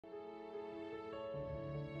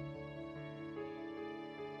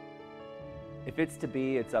If it's to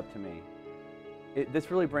be, it's up to me.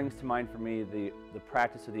 This really brings to mind for me the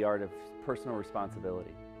practice of the art of personal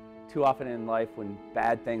responsibility. Too often in life when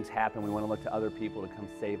bad things happen, we want to look to other people to come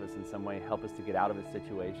save us in some way, help us to get out of a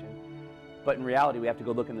situation. But in reality, we have to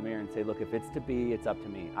go look in the mirror and say, look, if it's to be, it's up to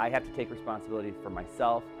me. I have to take responsibility for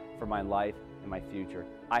myself, for my life, and my future.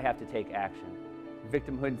 I have to take action.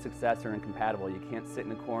 Victimhood and success are incompatible. You can't sit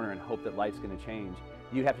in a corner and hope that life's going to change.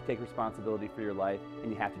 You have to take responsibility for your life,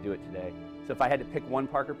 and you have to do it today. So if I had to pick one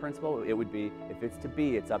Parker principle, it would be, if it's to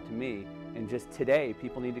be, it's up to me. And just today,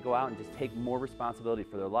 people need to go out and just take more responsibility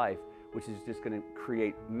for their life, which is just going to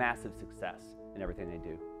create massive success in everything they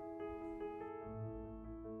do.